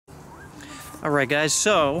Alright guys,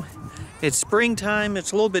 so it's springtime.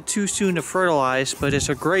 It's a little bit too soon to fertilize, but it's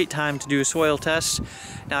a great time to do a soil test.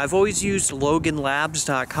 Now I've always used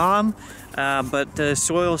loganlabs.com, but the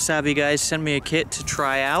soil savvy guys sent me a kit to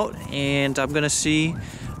try out, and I'm gonna see.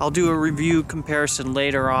 I'll do a review comparison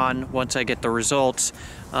later on once I get the results,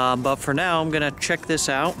 but for now I'm gonna check this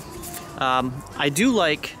out. I do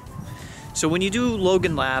like, so when you do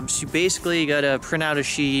Logan Labs, you basically gotta print out a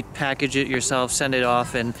sheet, package it yourself, send it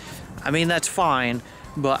off, and I mean that's fine,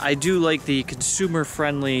 but I do like the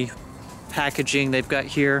consumer-friendly packaging they've got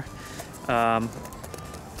here.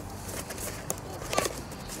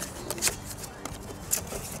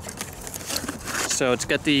 So it's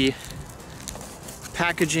got the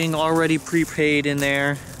packaging already prepaid in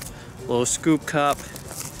there, little scoop cup,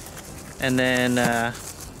 and then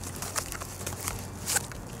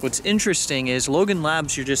what's interesting is Logan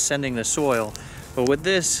Labs, you're just sending the soil, but with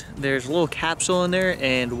this there's a little capsule in there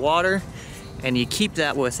and water, and you keep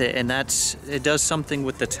that with it, and it does something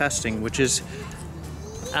with the testing, which is,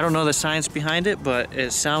 I don't know the science behind it, but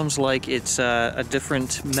it sounds like it's a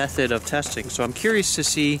different method of testing. So I'm curious to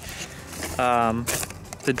see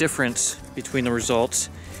the difference between the results.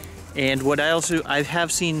 And what I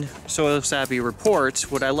have seen Soil Savvy reports,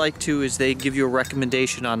 what I like too is they give you a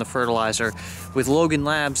recommendation on the fertilizer. With Logan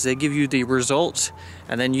Labs, they give you the results,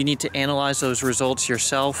 and then you need to analyze those results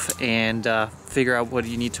yourself and figure out what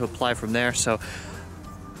you need to apply from there. So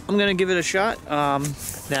I'm gonna give it a shot.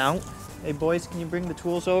 Now, hey boys, can you bring the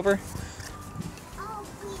tools over?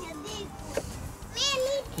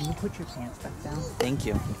 Can you put your pants back down? Thank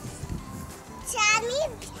you.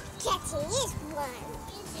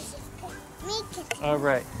 All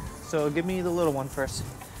right, so give me the little one first.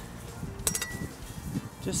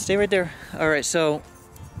 Just stay right there. All right, so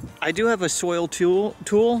I do have a soil tool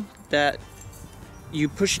that you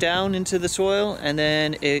push down into the soil, and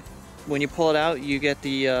then when you pull it out, you get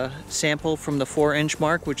the sample from the 4-inch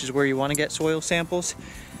mark, which is where you want to get soil samples.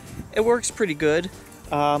 It works pretty good.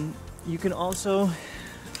 You can also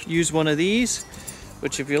use one of these,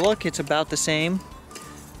 which if you look, it's about the same.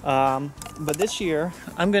 But this year,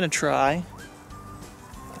 I'm gonna try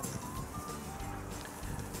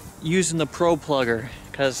using the Pro Plugger,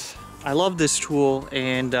 because I love this tool,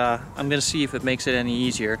 and I'm gonna see if it makes it any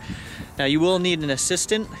easier. Now you will need an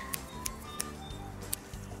assistant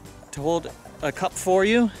to hold a cup for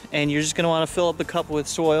you, and you're just gonna want to fill up the cup with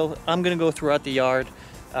soil. I'm gonna go throughout the yard.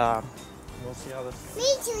 We'll see how this.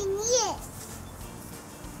 Me doing this.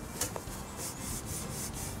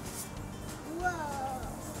 Whoa.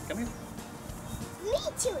 Come here. Me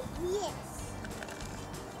too, yes.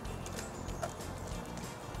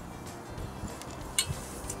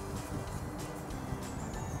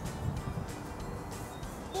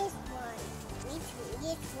 This one. Me too,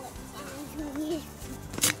 this one. And this one.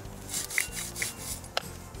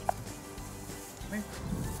 Come here.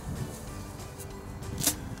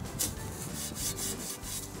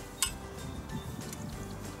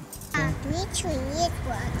 Me too, this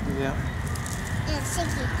one. Yeah. And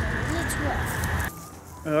this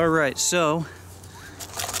one. All right, so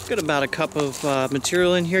got about a cup of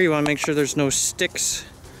material in here. You want to make sure there's no sticks,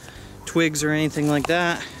 twigs, or anything like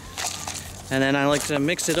that. And then I like to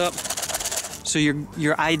mix it up. So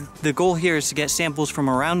the goal here is to get samples from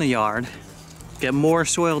around the yard, get more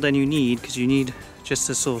soil than you need, because you need just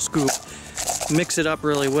this little scoop. Mix it up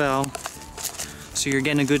really well, so you're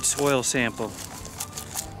getting a good soil sample.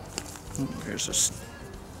 There's this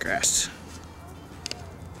grass.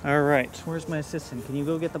 All right, where's my assistant? Can you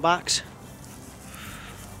go get the box?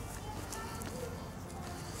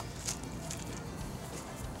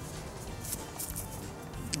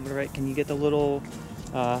 All right, can you get the little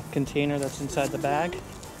container that's inside the bag?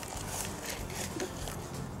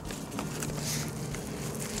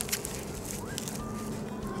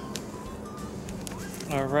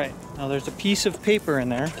 All right, now there's a piece of paper in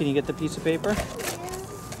there. Can you get the piece of paper?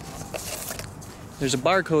 There's a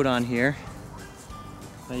barcode on here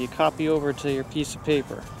that you copy over to your piece of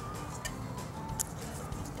paper.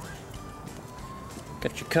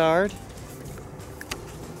 Got your card.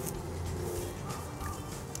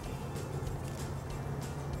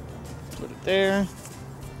 Put it there.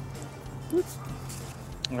 Oops.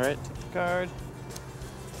 All right, take the card.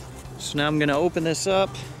 So now I'm gonna open this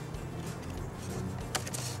up.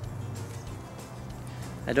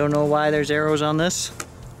 I don't know why there's arrows on this.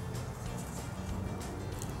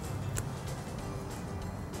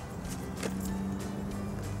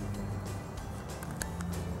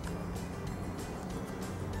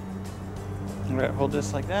 All right, hold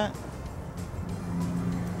this like that.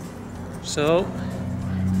 So,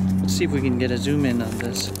 let's see if we can get a zoom in on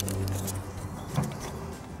this.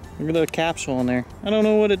 Look at the capsule in there. I don't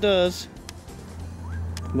know what it does,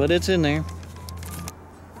 but it's in there.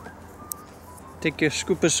 Take your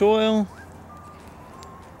scoop of soil,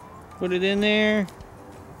 put it in there.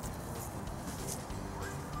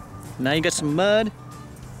 Now you got some mud.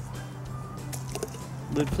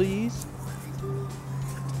 Lid, please.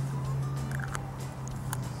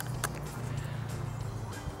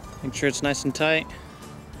 Make sure it's nice and tight.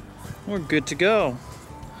 We're good to go.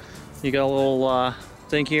 You got a little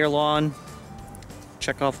thing here, lawn.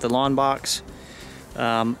 Check off the lawn box.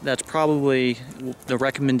 That's probably, the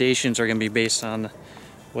recommendations are gonna be based on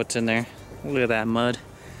what's in there. Look at that mud.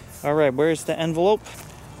 All right, where's the envelope?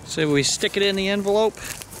 So we stick it in the envelope.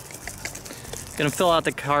 Gonna fill out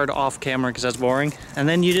the card off camera because that's boring. And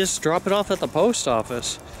then you just drop it off at the post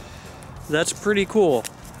office. That's pretty cool.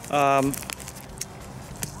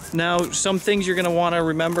 Now, some things you're gonna wanna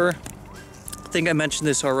remember. I think I mentioned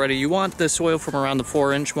this already. You want the soil from around the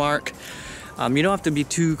 4-inch mark. You don't have to be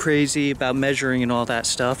too crazy about measuring and all that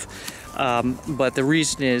stuff. But the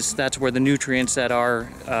reason is that's where the nutrients that are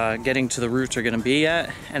getting to the roots are gonna be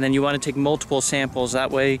at. And then you wanna take multiple samples.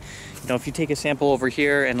 That way, you know, if you take a sample over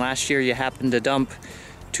here and last year you happen to dump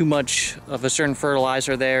too much of a certain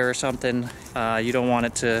fertilizer there or something, you don't want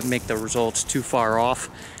it to make the results too far off.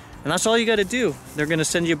 And that's all you gotta do. They're gonna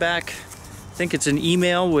send you back, I think it's an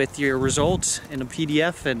email with your results in a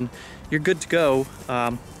PDF, and you're good to go,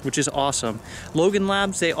 which is awesome. Logan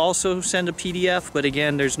Labs, they also send a PDF, but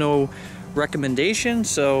again, there's no recommendation.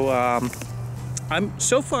 So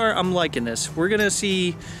so far I'm liking this. We're gonna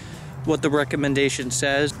see what the recommendation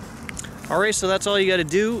says. All right, so that's all you gotta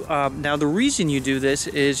do. Now the reason you do this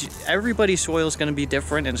is everybody's soil is gonna be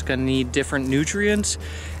different and it's gonna need different nutrients.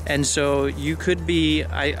 And so you could be,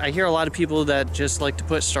 I hear a lot of people that just like to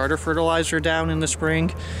put starter fertilizer down in the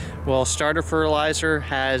spring. Well, starter fertilizer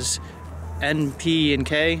has NP and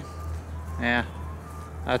K. Yeah,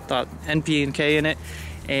 I thought NP and K in it,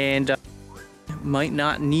 and might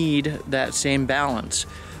not need that same balance.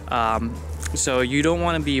 So you don't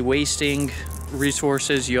want to be wasting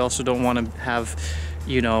resources. You also don't want to have,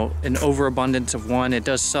 you know, an overabundance of one. It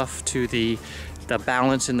does stuff to the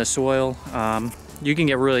balance in the soil. You can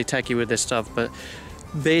get really techie with this stuff, but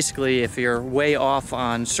basically if you're way off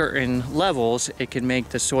on certain levels, it can make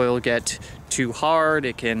the soil get too hard.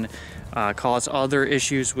 It can cause other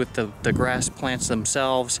issues with the grass plants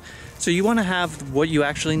themselves. So you want to have what you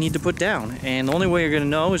actually need to put down, and the only way you're going to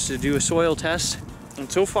know is to do a soil test.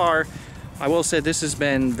 And so far, I will say this has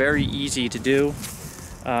been very easy to do,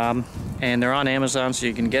 and they're on Amazon, so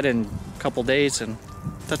you can get it in a couple days, and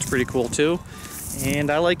that's pretty cool too.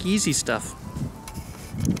 And I like easy stuff.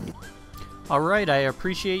 Alright, I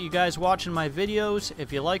appreciate you guys watching my videos.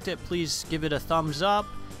 If you liked it, please give it a thumbs up,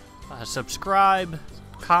 subscribe,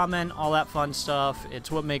 comment, all that fun stuff.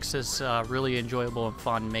 It's what makes this really enjoyable and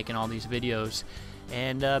fun, making all these videos.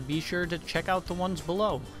 And be sure to check out the ones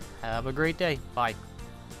below. Have a great day. Bye.